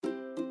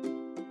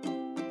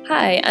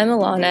Hi, I'm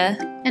Alana.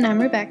 And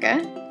I'm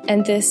Rebecca.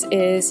 And this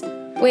is,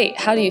 wait,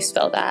 how do you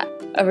spell that?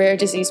 A rare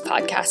disease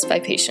podcast by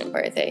Patient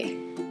Worthy.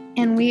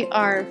 And we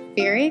are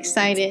very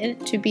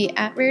excited to be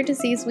at Rare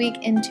Disease Week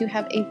and to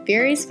have a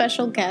very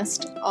special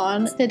guest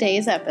on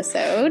today's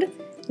episode.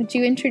 Would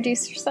you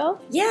introduce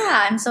yourself?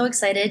 Yeah, I'm so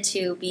excited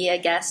to be a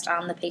guest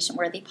on the Patient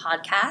Worthy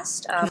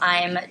podcast.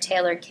 I'm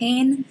Taylor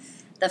Kane,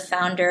 the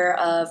founder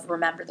of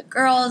Remember the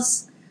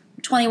Girls.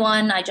 I'm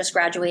 21. I just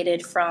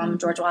graduated from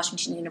George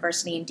Washington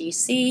University in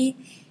D.C.,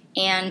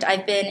 and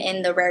I've been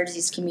in the rare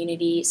disease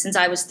community since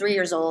I was 3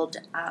 years old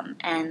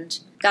and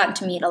gotten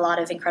to meet a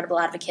lot of incredible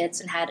advocates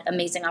and had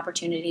amazing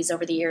opportunities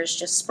over the years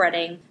just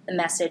spreading the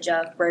message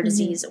of rare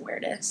disease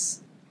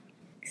awareness.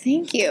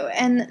 Thank you.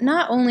 And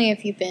not only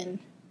have you been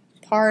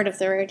part of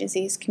the rare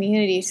disease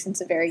community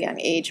since a very young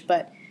age,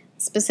 but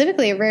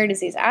specifically a rare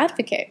disease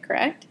advocate,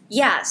 correct?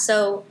 Yeah,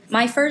 so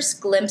my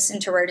first glimpse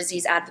into rare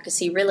disease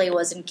advocacy really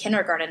was in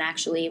kindergarten,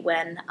 actually,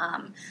 when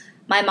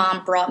my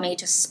mom brought me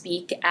to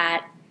speak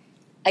at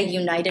a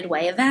United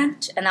Way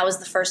event, and that was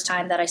the first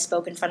time that I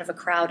spoke in front of a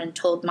crowd and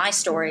told my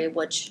story,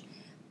 which,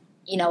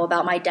 you know,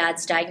 about my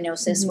dad's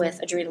diagnosis with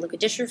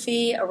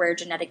adrenoleukodystrophy, a rare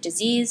genetic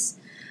disease,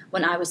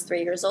 when I was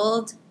 3 years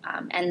old,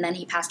 and then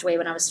he passed away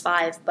when I was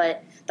 5,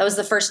 but that was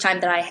the first time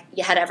that I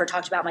had ever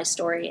talked about my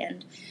story,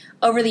 and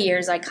over the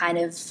years I kind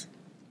of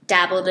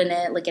dabbled in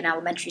it. Like in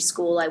elementary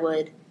school, I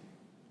would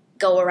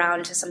go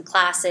around to some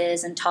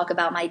classes and talk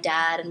about my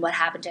dad and what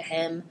happened to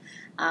him.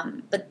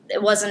 But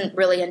it wasn't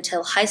really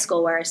until high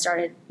school where I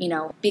started,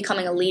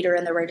 becoming a leader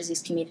in the rare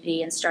disease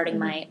community and starting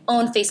my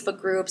own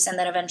Facebook groups and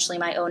then eventually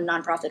my own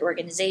nonprofit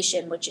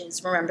organization, which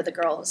is Remember the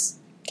Girls.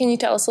 Can you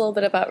tell us a little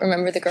bit about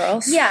Remember the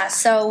Girls? Yeah,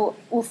 so,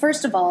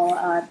 first of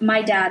all,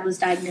 my dad was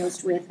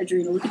diagnosed with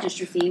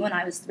adrenoleukodystrophy when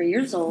I was 3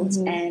 years old,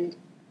 and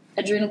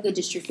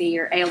adrenoleukodystrophy,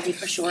 or ALD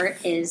for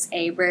short, is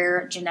a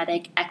rare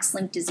genetic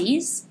X-linked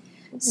disease.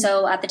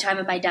 So at the time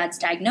of my dad's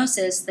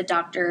diagnosis, the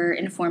doctor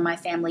informed my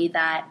family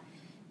that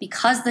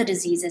because the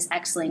disease is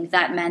X-linked,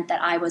 that meant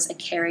that I was a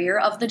carrier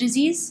of the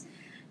disease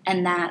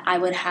and that I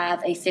would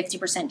have a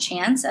 50%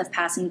 chance of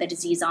passing the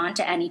disease on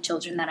to any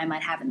children that I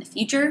might have in the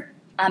future.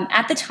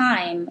 At the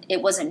time,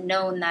 it wasn't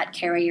known that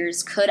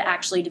carriers could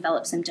actually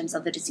develop symptoms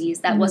of the disease.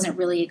 That wasn't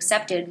really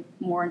accepted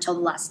more until the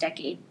last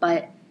decade.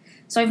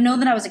 So I've known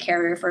that I was a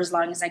carrier for as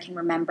long as I can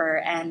remember.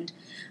 And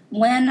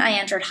when I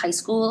entered high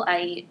school,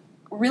 I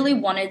really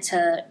wanted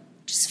to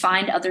just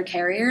find other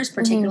carriers,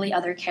 particularly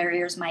other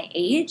carriers my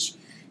age,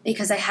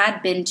 because I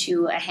had been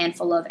to a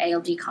handful of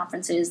ALD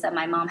conferences that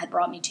my mom had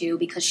brought me to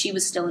because she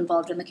was still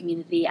involved in the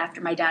community after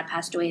my dad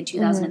passed away in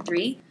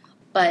 2003.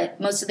 But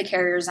most of the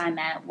carriers I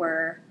met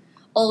were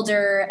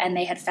older, and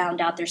they had found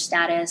out their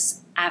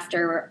status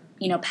after,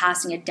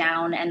 passing it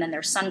down and then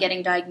their son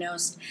getting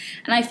diagnosed.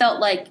 And I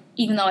felt like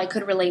even though I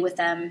could relate with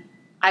them,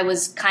 I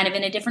was kind of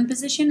in a different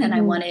position, and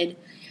I wanted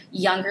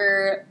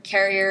younger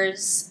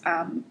carriers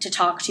to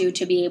talk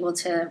to be able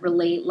to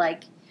relate,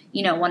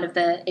 one of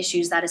the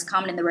issues that is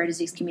common in the rare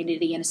disease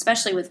community, and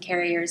especially with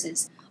carriers,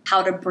 is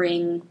how to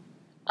bring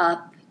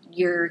up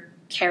your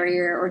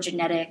carrier or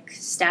genetic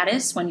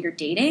status when you're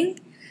dating.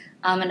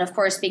 And of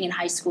course, being in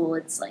high school,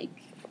 it's like,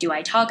 do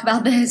I talk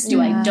about this?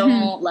 Do I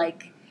don't?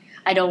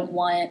 I don't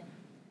want,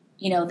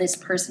 this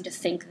person to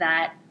think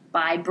that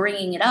by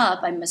bringing it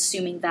up, I'm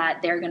assuming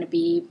that they're going to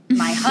be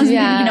my husband.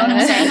 You know what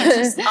I'm saying?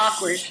 It's just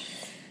awkward.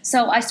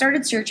 So I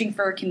started searching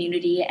for a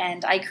community,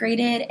 and I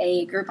created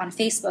a group on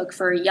Facebook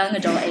for young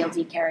adult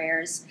ALD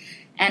carriers.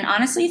 And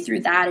honestly,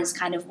 through that is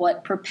kind of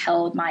what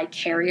propelled my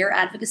carrier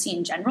advocacy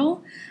in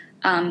general.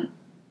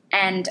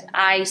 And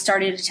I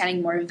started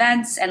attending more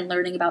events and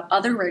learning about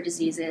other rare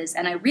diseases,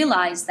 and I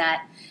realized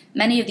that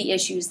many of the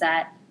issues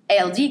that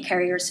ALD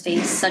carriers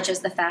face, such as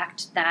the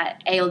fact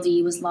that ALD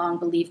was long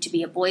believed to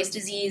be a boy's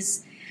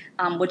disease,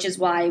 which is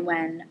why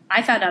when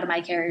I found out of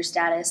my carrier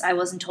status, I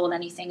wasn't told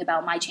anything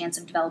about my chance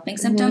of developing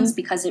symptoms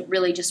because it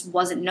really just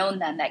wasn't known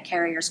then that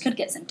carriers could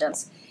get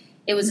symptoms.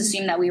 It was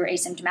assumed that we were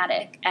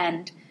asymptomatic.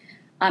 And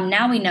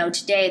now we know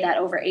today that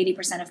over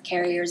 80% of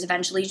carriers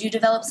eventually do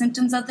develop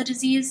symptoms of the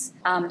disease.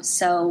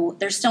 So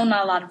there's still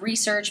not a lot of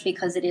research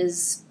because it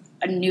is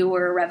a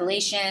newer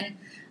revelation.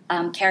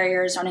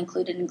 Carriers aren't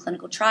included in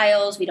clinical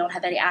trials. We don't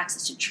have any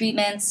access to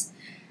treatments.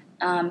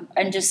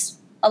 And just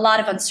a lot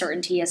of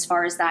uncertainty as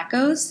far as that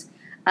goes.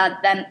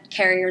 Then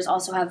carriers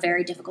also have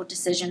very difficult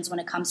decisions when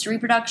it comes to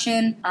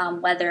reproduction,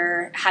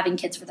 whether having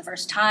kids for the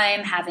first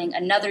time, having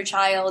another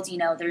child,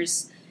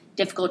 there's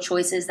difficult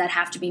choices that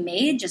have to be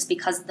made just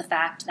because of the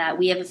fact that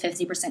we have a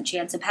 50%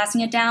 chance of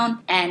passing it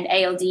down, and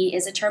ALD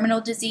is a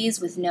terminal disease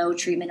with no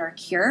treatment or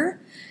cure.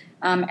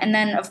 And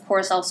then, of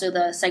course, also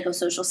the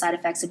psychosocial side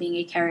effects of being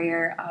a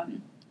carrier,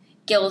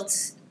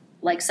 guilt,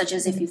 such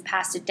as if you've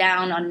passed it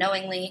down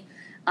unknowingly,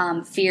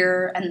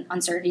 fear and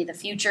uncertainty of the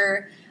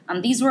future.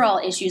 These were all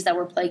issues that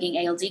were plaguing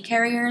ALD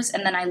carriers.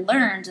 And then I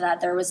learned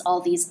that there was all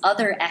these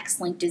other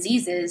X-linked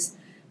diseases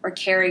where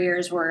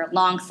carriers were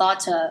long thought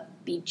to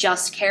be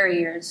just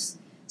carriers,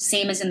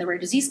 same as in the rare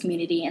disease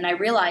community. And I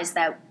realized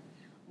that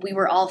we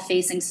were all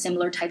facing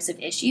similar types of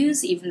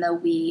issues, even though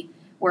we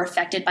were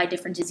affected by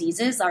different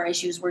diseases. Our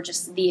issues were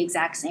just the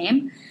exact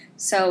same.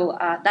 So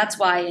that's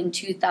why in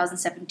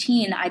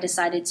 2017, I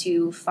decided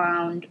to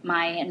found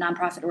my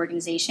nonprofit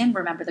organization,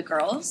 Remember the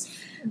Girls,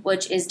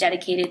 which is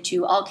dedicated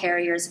to all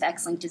carriers of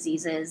X-linked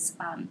diseases,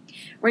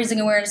 raising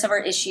awareness of our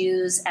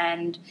issues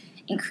and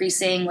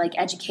increasing like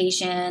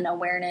education,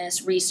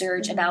 awareness,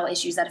 research about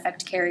issues that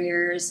affect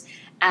carriers,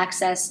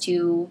 access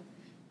to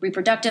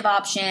reproductive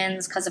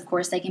options, because of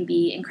course they can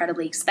be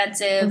incredibly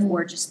expensive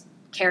or just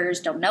carriers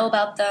don't know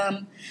about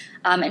them,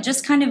 and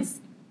just kind of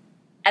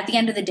at the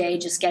end of the day,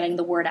 just getting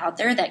the word out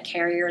there that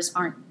carriers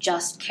aren't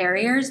just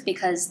carriers,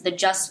 because the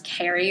just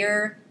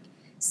carrier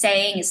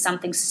saying is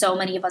something so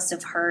many of us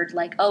have heard,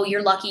 like, oh,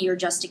 you're lucky you're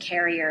just a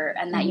carrier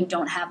and that you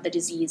don't have the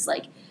disease.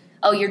 Like,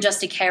 oh, you're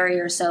just a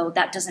carrier, so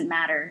that doesn't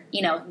matter.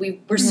 You know,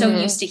 we're so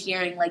used to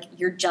hearing, like,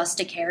 you're just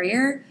a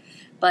carrier.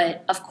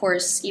 But, of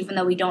course, even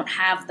though we don't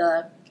have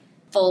the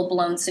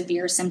full-blown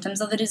severe symptoms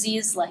of the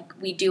disease, like,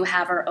 we do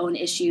have our own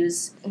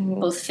issues,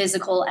 both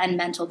physical and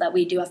mental, that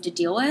we do have to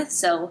deal with.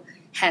 So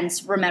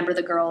hence Remember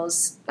the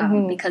Girls,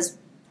 because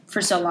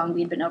for so long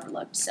we'd been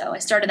overlooked. So I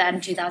started that in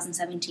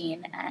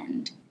 2017.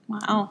 And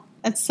wow,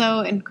 that's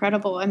so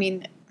incredible. I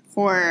mean,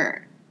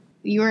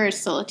 you were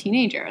still a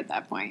teenager at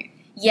that point.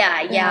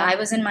 Yeah. I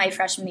was in my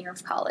freshman year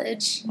of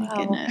college. My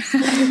goodness.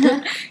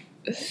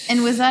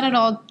 And was that at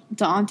all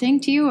daunting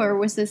to you, or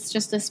was this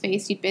just a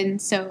space you'd been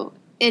so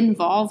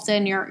involved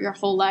in your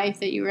whole life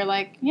that you were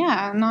like,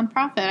 yeah, a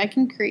nonprofit, I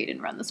can create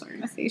and run this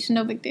organization,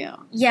 no big deal?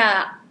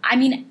 Yeah, I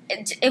mean,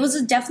 it was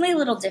definitely a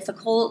little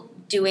difficult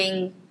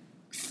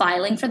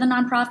filing for the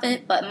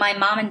nonprofit, but my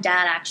mom and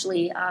dad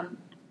actually,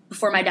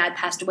 before my dad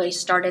passed away,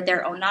 started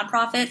their own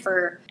nonprofit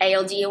for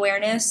ALD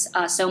awareness.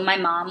 So my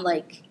mom,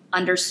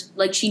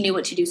 she knew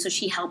what to do, so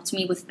she helped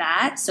me with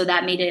that. So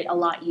that made it a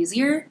lot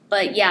easier.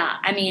 But yeah,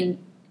 I mean,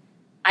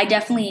 I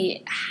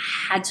definitely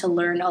had to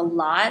learn a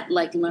lot,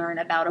 learn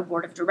about a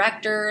board of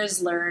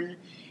directors, learn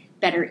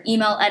better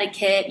email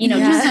etiquette,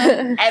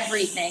 just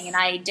everything. And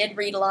I did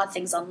read a lot of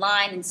things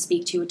online and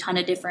speak to a ton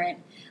of different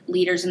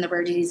leaders in the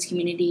rare disease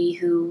community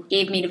who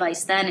gave me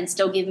advice then and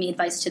still give me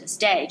advice to this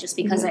day, just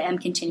because I am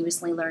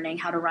continuously learning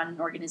how to run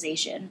an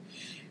organization.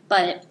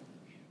 But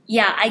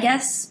yeah, I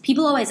guess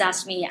people always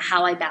ask me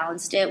how I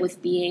balanced it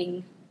with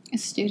being a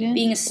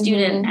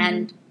student,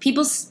 and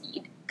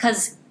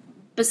because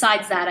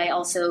besides that, I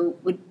also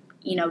would,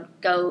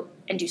 go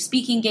and do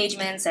speaking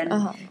engagements and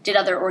did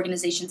other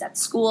organizations at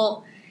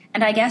school.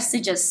 And I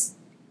guess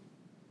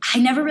I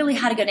never really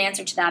had a good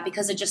answer to that,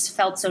 because it just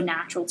felt so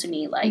natural to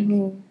me.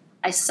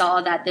 I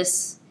saw that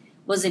this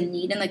was a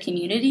need in the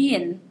community,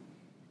 and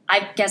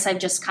I guess I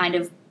just kind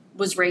of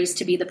was raised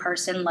to be the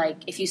person,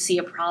 if you see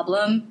a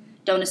problem,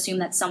 don't assume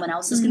that someone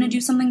else is going to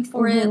do something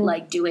for it,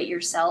 do it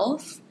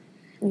yourself.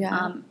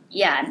 Yeah.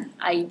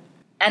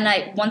 And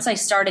I once I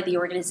started the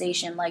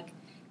organization,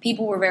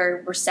 people were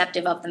very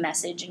receptive of the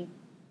message, and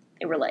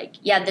they were like,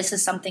 yeah, this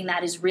is something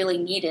that is really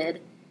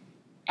needed.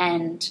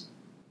 And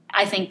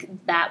I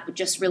think that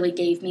just really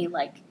gave me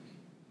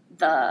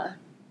the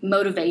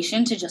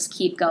motivation to just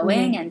keep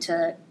going and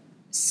to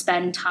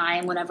spend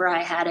time whenever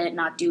I had it,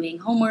 not doing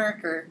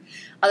homework or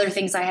other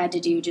things I had to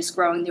do, just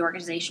growing the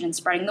organization and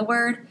spreading the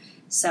word.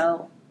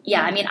 So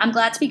yeah, I mean, I'm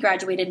glad to be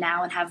graduated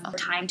now and have more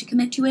time to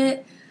commit to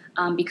it,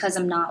 because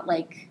I'm not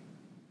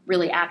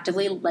really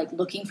actively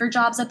looking for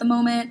jobs at the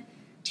moment,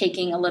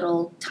 taking a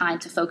little time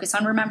to focus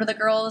on Remember the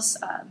Girls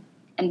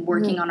and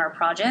working on our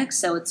projects.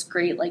 So it's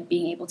great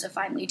being able to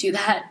finally do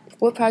that.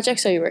 What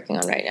projects are you working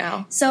on right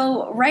now?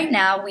 So right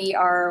now we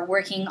are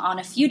working on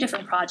a few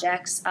different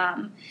projects.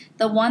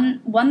 The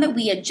one that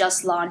we had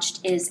just launched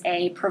is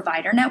a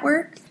provider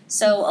network.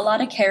 So a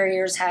lot of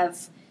carriers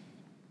have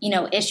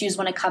issues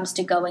when it comes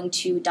to going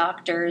to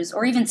doctors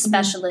or even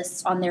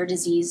specialists on their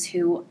disease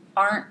who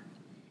aren't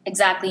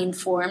exactly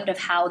informed of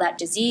how that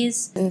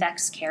disease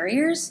affects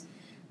carriers.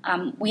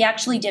 We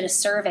actually did a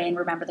survey in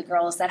Remember the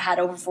Girls that had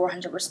over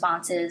 400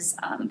 responses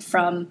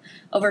from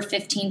over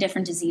 15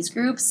 different disease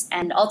groups,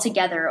 and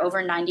altogether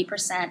over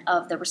 90%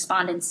 of the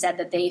respondents said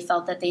that they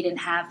felt that they didn't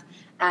have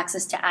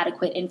access to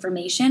adequate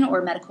information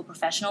or medical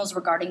professionals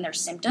regarding their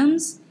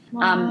symptoms.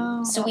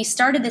 Wow. So we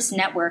started this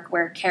network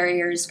where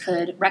carriers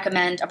could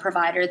recommend a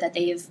provider that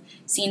they've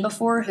seen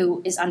before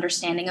who is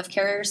understanding of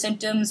carrier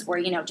symptoms, or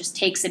just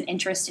takes an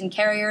interest in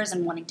carriers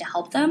and wanting to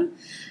help them.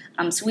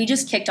 So we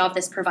just kicked off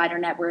this provider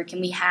network,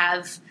 and we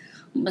have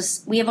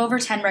over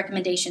 10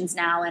 recommendations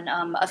now, and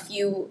a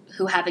few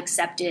who have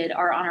accepted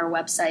are on our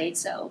website.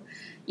 So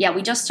yeah,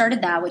 we just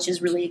started that, which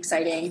is really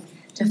exciting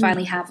to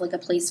finally have a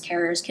place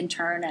carriers can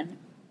turn and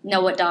know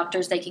what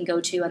doctors they can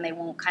go to, and they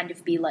won't kind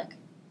of be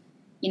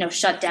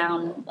shut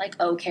down,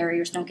 oh,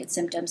 carriers don't get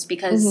symptoms,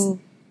 because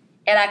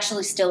it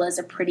actually still is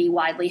a pretty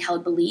widely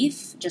held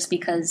belief, just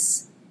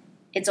because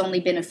it's only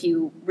been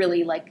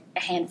a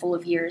handful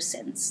of years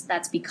since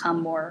that's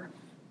become more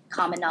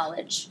common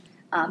knowledge.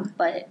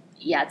 But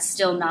yeah, it's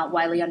still not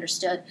widely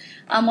understood.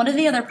 One of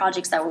the other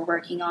projects that we're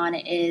working on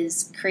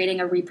is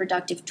creating a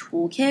reproductive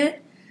toolkit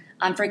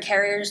for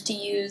carriers to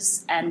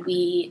use, and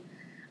we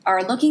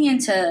are looking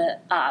into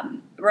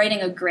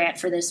writing a grant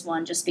for this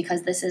one, just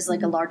because this is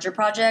like a larger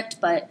project.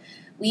 But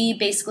we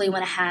basically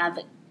want to have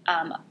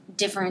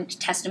different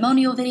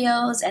testimonial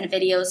videos and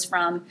videos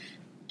from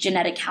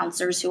genetic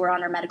counselors who are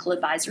on our medical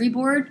advisory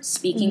board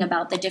speaking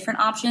about the different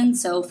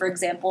options. So, for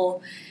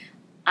example,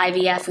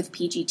 IVF with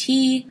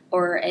PGT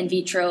or in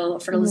vitro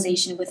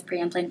fertilization with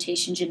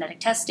preimplantation genetic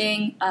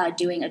testing,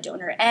 doing a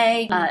donor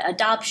egg,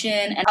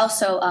 adoption, and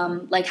also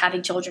like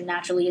having children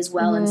naturally as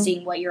well, and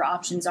seeing what your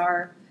options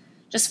are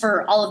just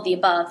for all of the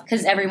above,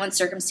 because everyone's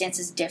circumstance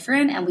is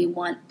different, and we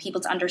want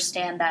people to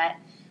understand that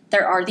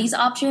there are these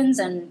options,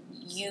 and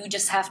you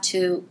just have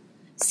to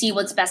see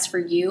what's best for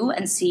you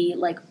and see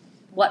like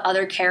what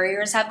other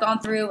carriers have gone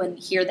through and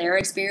hear their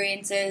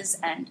experiences.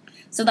 And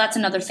so that's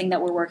another thing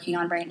that we're working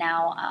on right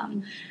now.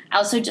 I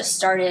also just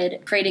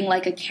started creating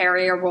like a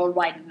carrier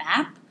worldwide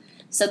map.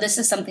 So this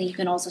is something you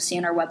can also see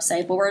on our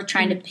website, but we're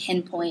trying to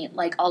pinpoint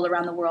like all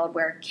around the world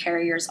where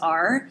carriers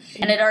are.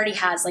 And it already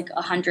has like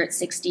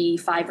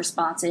 165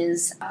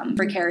 responses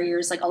for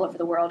carriers like all over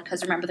the world,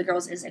 because remember, the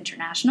Girls is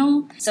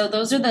international. So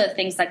those are the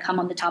things that come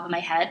on the top of my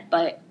head,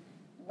 but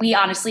we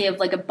honestly have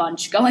like a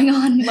bunch going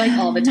on like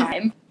all the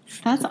time.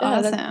 That's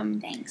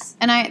awesome. Thanks.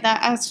 And that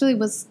actually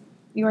was,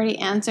 you already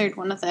answered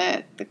one of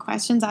the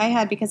questions I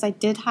had, because I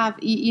did have,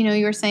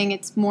 you were saying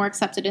it's more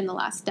accepted in the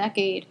last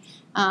decade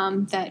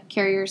that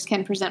carriers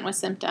can present with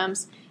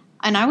symptoms.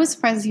 And I was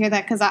surprised to hear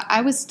that, because I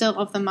was still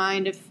of the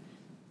mind of,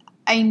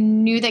 I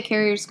knew that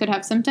carriers could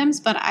have symptoms,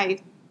 but I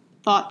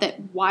thought that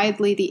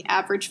widely the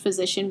average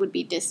physician would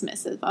be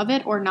dismissive of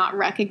it or not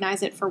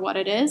recognize it for what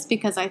it is,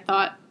 because I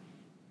thought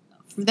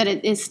that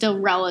it is still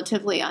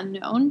relatively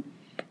unknown.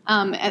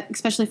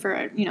 Especially for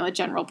a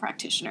general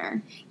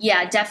practitioner.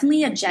 Yeah,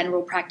 definitely a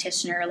general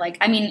practitioner. Like,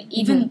 I mean,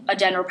 even a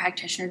general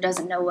practitioner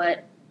doesn't know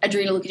what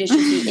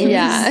adrenoleukodystrophy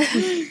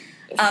is.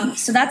 Yeah.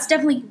 So that's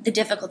definitely the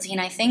difficulty. And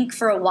I think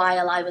for a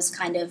while I was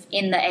kind of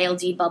in the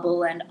ALD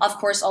bubble. And of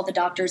course, all the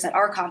doctors at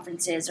our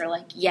conferences are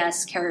like,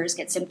 yes, carriers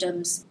get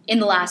symptoms. In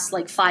the last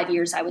like 5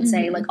 years, I would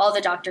say, like all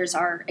the doctors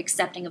are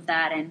accepting of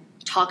that and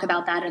talk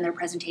about that in their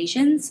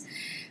presentations.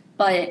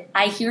 But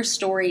I hear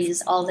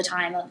stories all the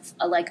time of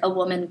like a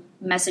woman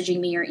messaging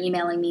me or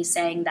emailing me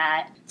saying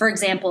that, for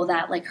example,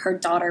 that like her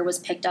daughter was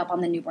picked up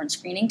on the newborn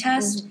screening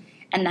test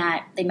and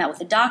that they met with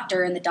a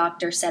doctor and the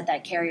doctor said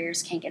that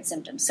carriers can't get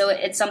symptoms. So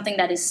it's something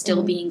that is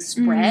still being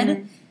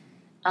spread.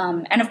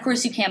 And of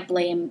course you can't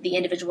blame the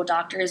individual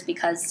doctors,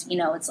 because,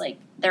 it's like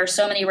there are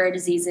so many rare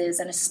diseases,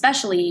 and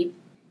especially,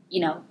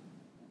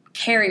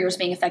 carriers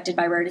being affected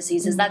by rare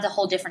diseases, that's a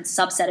whole different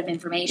subset of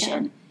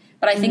information. Yeah.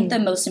 But I think the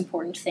most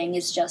important thing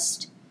is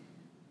just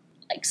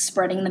like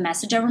spreading the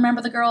message of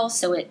Remember the Girl,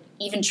 so it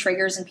even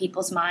triggers in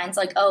people's minds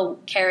like, oh,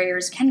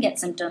 carriers can get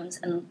symptoms,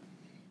 and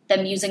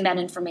them using that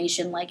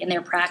information like in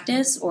their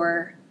practice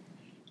or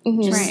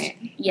just,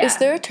 yeah. Is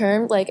there a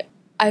term, like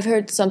I've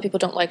heard some people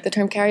don't like the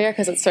term carrier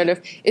because it's sort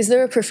of, is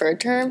there a preferred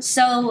term?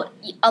 So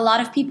a lot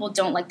of people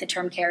don't like the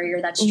term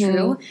carrier, that's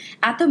true.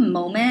 At the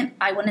moment,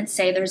 I wouldn't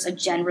say there's a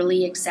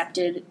generally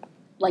accepted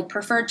like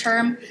preferred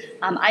term.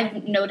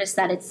 I've noticed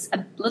that it's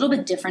a little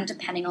bit different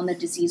depending on the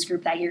disease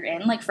group that you're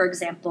in. Like, for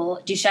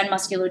example, Duchenne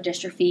muscular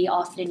dystrophy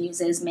often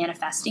uses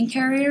manifesting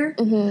carrier.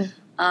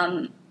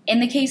 In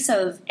the case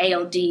of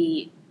ALD,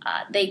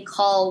 they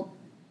call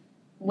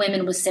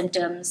women with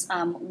symptoms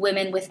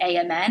women with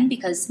AMN,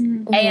 because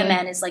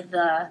AMN is like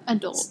the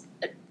adult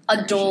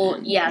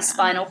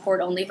spinal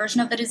cord only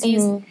version of the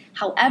disease.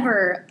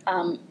 However,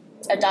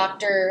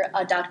 Dr.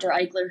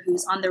 Eichler,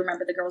 who's on the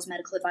Remember the Girls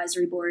Medical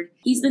Advisory Board,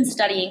 he's been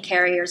studying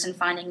carriers and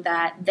finding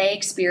that they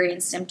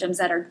experience symptoms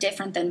that are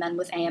different than men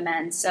with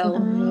AMN. So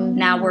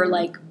now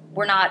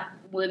we're not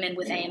women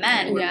with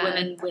AMN, we're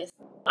women with,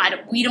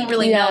 we don't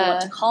really know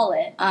what to call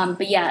it.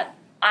 But yeah,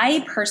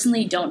 I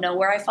personally don't know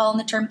where I fall in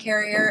the term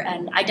carrier,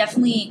 and I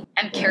definitely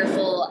am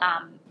careful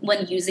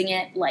when using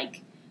it,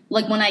 like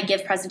when I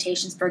give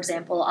presentations, for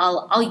example,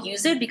 I'll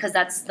use it because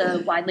that's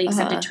the widely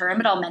accepted term,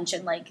 but I'll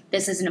mention like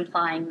this isn't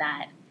implying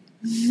that,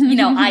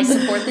 I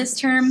support this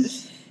term.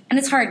 And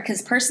it's hard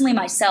because personally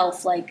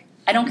myself, like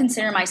I don't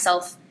consider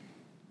myself,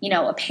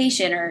 a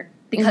patient, or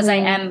because I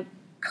am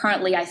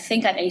currently, I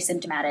think I'm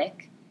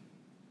asymptomatic,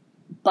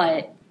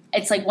 but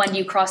it's like when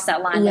you cross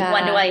that line, like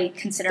when do I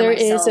consider myself?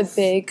 There is a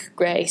big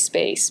gray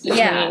space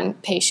between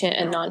patient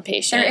and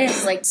non-patient. There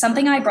is. Like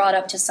something I brought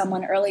up to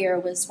someone earlier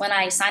was when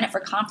I sign up for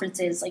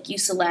conferences, like you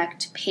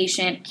select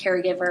patient,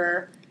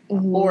 caregiver,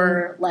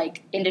 or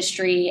like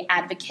industry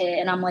advocate,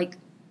 and I'm like,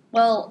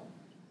 well,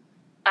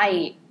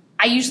 I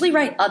usually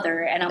write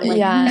other, and I'm like,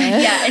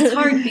 it's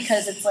hard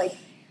because it's like,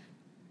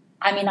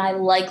 I mean, I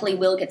likely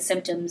will get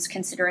symptoms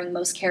considering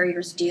most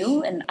carriers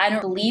do, and I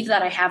don't believe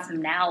that I have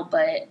them now,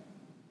 but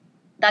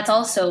that's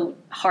also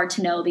hard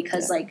to know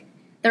because, like,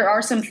 there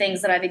are some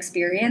things that I've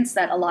experienced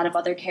that a lot of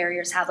other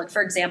carriers have. Like,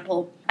 for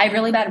example, I have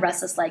really bad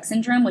restless leg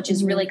syndrome, which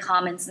is really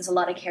common since a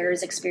lot of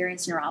carriers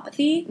experience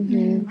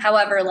neuropathy.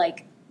 However,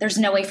 like, there's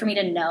no way for me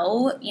to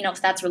know,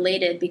 if that's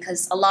related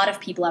because a lot of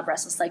people have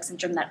restless leg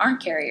syndrome that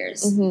aren't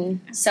carriers.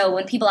 So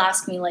when people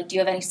ask me, like, do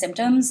you have any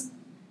symptoms?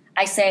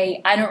 I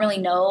say I don't really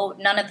know,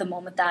 none at the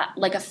moment that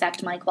like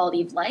affect my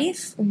quality of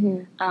life.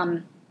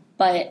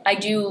 But I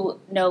do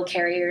know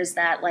carriers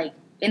that like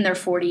in their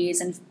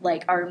 40s and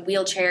like are in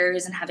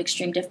wheelchairs and have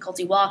extreme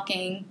difficulty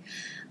walking.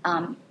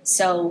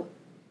 So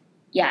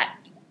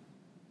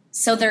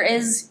there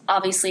is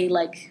obviously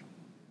like,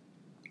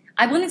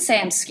 I wouldn't say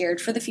I'm scared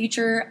for the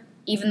future,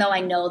 even though I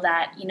know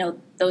that, you know,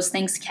 those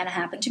things can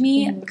happen to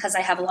me because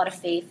I have a lot of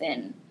faith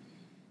in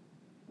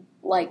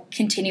like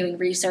continuing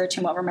research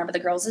and what Remember the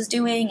Girls is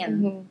doing.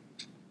 And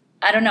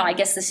I don't know, I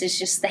guess this is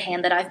just the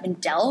hand that I've been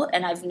dealt,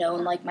 and I've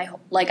known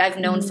I've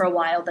known for a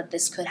while that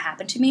this could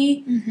happen to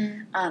me.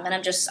 And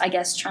I'm just, I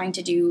guess, trying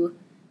to do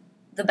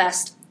the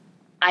best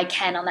I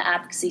can on the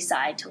advocacy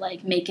side to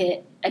like make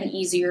it an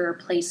easier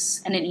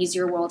place and an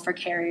easier world for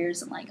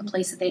carriers, and like a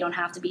place that they don't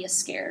have to be as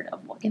scared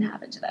of what can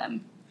happen to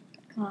them.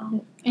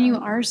 Wow. And you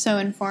are so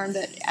informed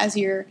that as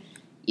you're,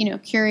 you know,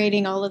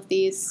 curating all of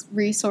these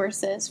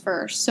resources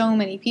for so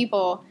many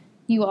people,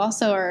 you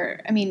also are,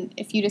 I mean,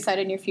 if you decide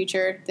in your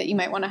future that you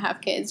might want to have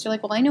kids, you're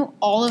like, well, I know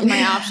all of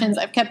my options.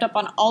 I've kept up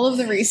on all of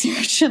the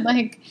research. And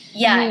like,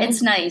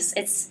 it's nice.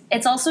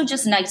 It's also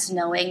just nice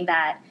knowing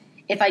that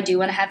if I do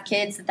want to have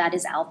kids, that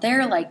is out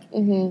there. Like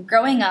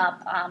growing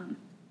up,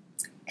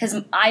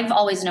 because I've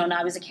always known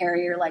I was a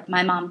carrier. Like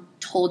my mom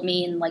told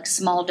me in like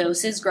small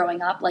doses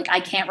growing up. Like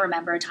I can't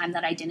remember a time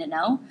that I didn't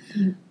know,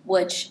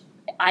 which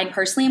I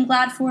personally am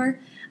glad for.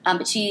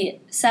 But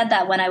she said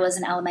that when I was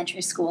in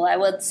elementary school, I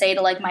would say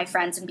to like my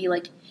friends and be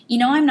like, you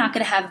know, I'm not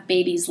going to have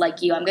babies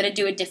like you. I'm going to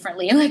do it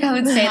differently. Like I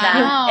would say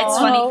that. It's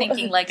funny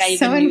thinking like I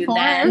even knew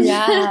then.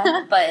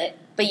 Yeah. But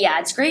yeah,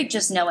 it's great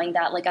just knowing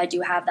that like I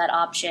do have that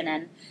option.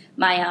 And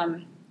my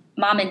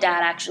mom and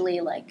dad actually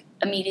like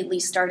immediately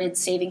started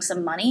saving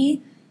some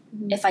money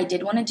if I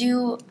did want to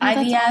do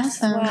IVF,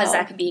 because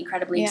that can be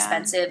incredibly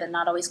expensive and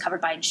not always covered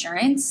by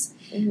insurance.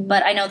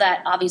 But I know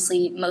that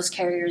obviously most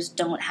carriers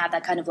don't have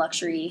that kind of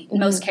luxury.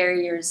 Most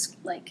carriers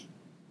like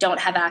don't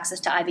have access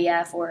to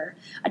IVF, or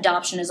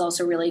adoption is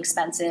also really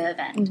expensive.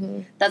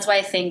 And that's why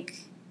I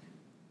think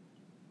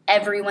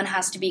everyone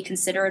has to be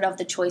considerate of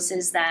the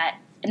choices that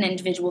an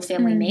individual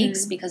family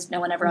makes, because no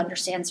one ever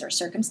understands their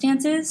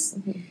circumstances.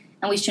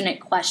 And we shouldn't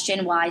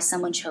question why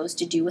someone chose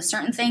to do a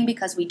certain thing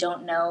because we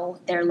don't know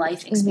their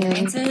life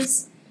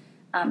experiences.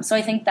 So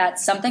I think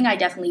that's something I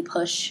definitely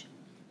push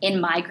in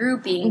my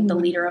group, being the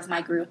leader of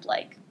my group,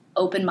 like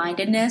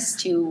open-mindedness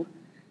to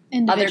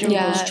other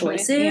people's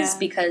choices,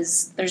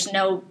 because there's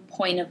no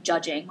point of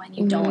judging when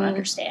you don't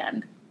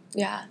understand.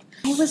 Yeah.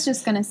 I was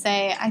just going to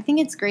say, I think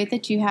it's great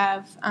that you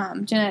have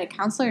genetic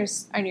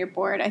counselors on your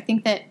board. I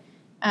think that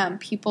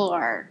people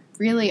are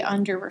really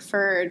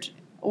under-referred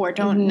or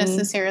don't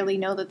necessarily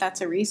know that that's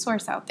a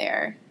resource out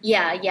there.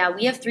 Yeah.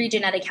 We have 3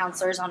 genetic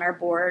counselors on our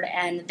board,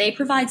 and they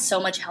provide so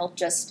much help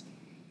just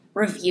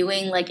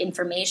reviewing, like,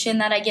 information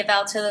that I give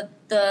out to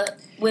the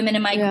women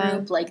in my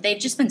group. Like, they've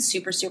just been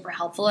super, super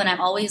helpful, and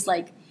I'm always,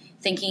 like,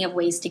 thinking of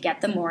ways to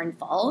get them more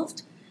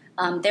involved.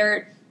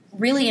 They're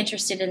really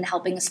interested in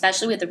helping,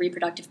 especially with the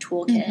reproductive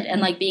toolkit and,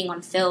 like, being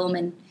on film,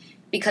 and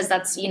because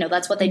that's, you know,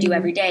 that's what they do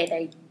every day.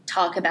 They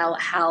talk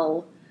about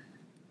how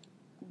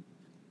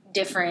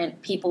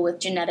different people with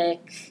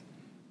genetic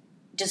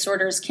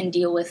disorders can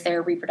deal with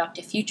their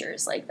reproductive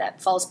futures. Like,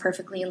 that falls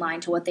perfectly in line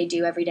to what they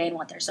do every day and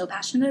what they're so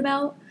passionate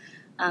about.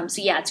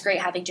 So yeah, it's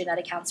great having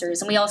genetic counselors.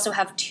 And we also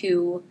have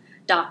 2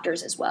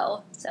 doctors as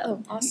well.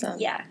 So awesome.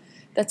 Yeah.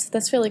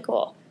 That's really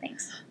cool.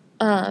 Thanks.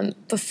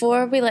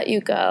 Before we let you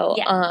go,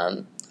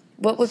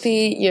 what would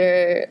be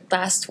your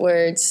last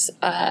words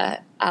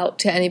out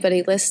to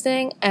anybody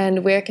listening,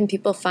 and where can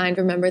people find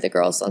Remember the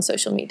Girls on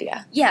social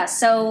media? Yeah,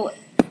 so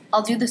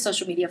I'll do the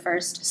social media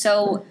first.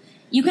 So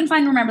you can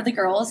find Remember the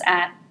Girls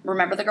at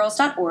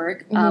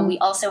rememberthegirls.org. We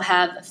also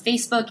have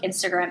Facebook,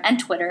 Instagram, and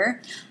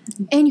Twitter.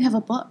 And you have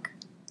a book.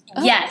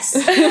 Oh. Yes.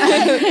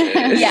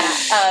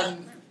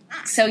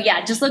 So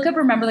yeah, just look up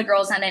Remember the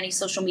Girls on any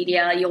social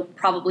media. You'll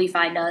probably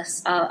find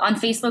us. On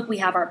Facebook, we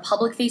have our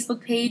public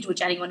Facebook page,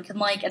 which anyone can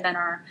like, and then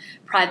our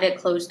private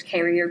closed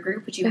carrier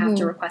group, which you have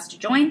to request to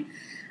join.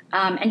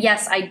 And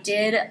yes, I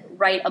did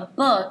write a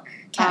book.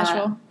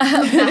 Casual.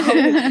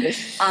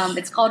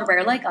 It's called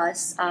Rare Like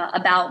Us,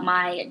 about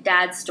my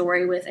dad's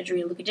story with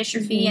adrenal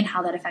leukodystrophy and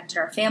how that affected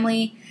our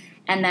family,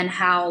 and then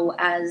how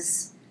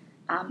as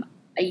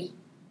a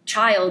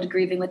child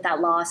grieving with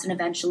that loss and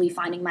eventually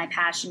finding my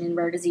passion in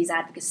rare disease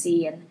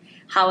advocacy, and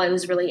how I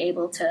was really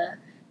able to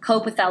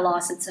cope with that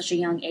loss at such a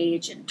young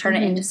age and turn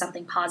it into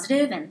something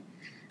positive. And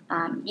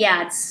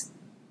there's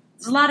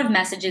a lot of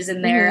messages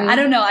in there. I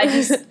don't know. I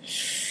just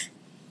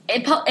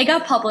it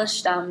got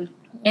published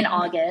in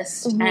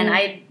August, and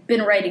I'd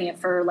been writing it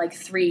for like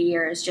 3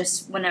 years,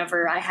 just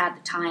whenever I had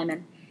the time.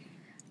 And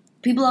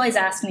people always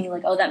ask me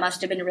like, "Oh, that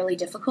must have been really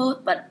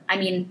difficult," but I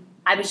mean,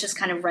 I was just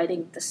kind of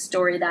writing the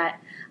story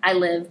that I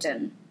lived.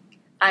 And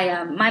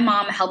my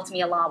mom helped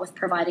me a lot with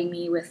providing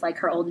me with like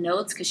her old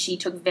notes, because she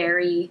took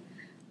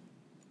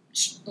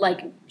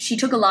she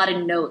took a lot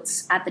of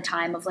notes at the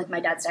time of like my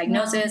dad's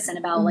diagnosis and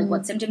about like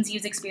what symptoms he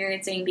was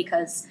experiencing,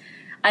 because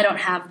I don't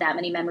have that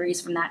many memories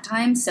from that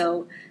time.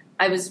 So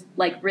I was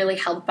like really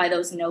helped by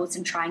those notes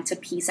and trying to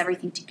piece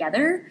everything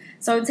together.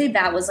 So I would say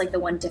that was like the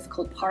one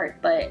difficult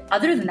part. But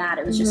other than that,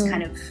 it was just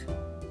kind of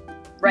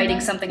writing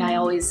something I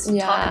always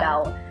talk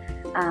about.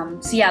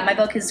 So yeah, my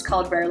book is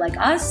called Rare Like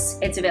Us.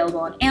 It's available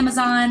on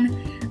Amazon,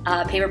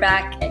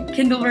 paperback and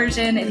Kindle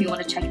version if you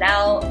want to check it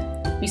out.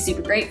 Be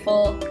super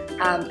grateful.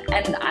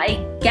 And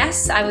I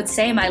guess I would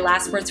say my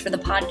last words for the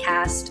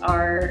podcast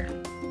are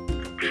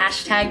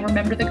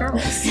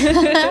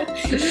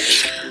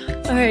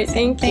 #RememberTheGirls. All right,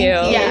 thank you.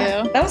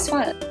 Yeah, that was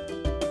fun.